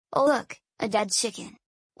Oh look, a dead chicken.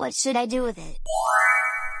 What should I do with it?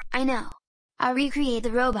 I know! I'll recreate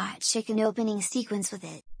the robot chicken opening sequence with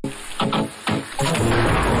it.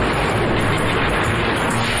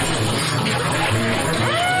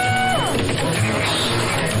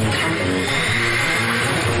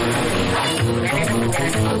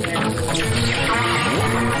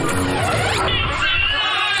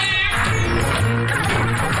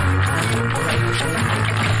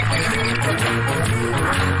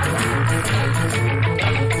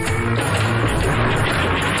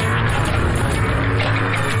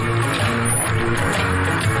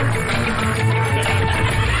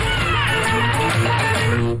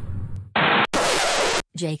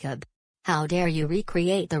 Jacob. How dare you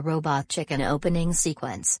recreate the robot chicken opening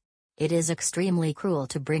sequence? It is extremely cruel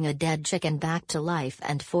to bring a dead chicken back to life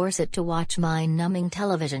and force it to watch mind-numbing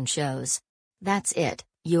television shows. That's it,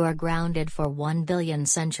 you are grounded for 1 billion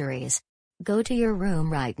centuries. Go to your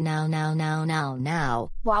room right now.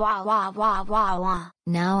 Wah wah wah wah wah wah.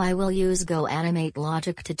 Now I will use Go Animate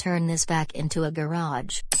logic to turn this back into a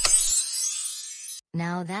garage.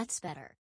 Now that's better.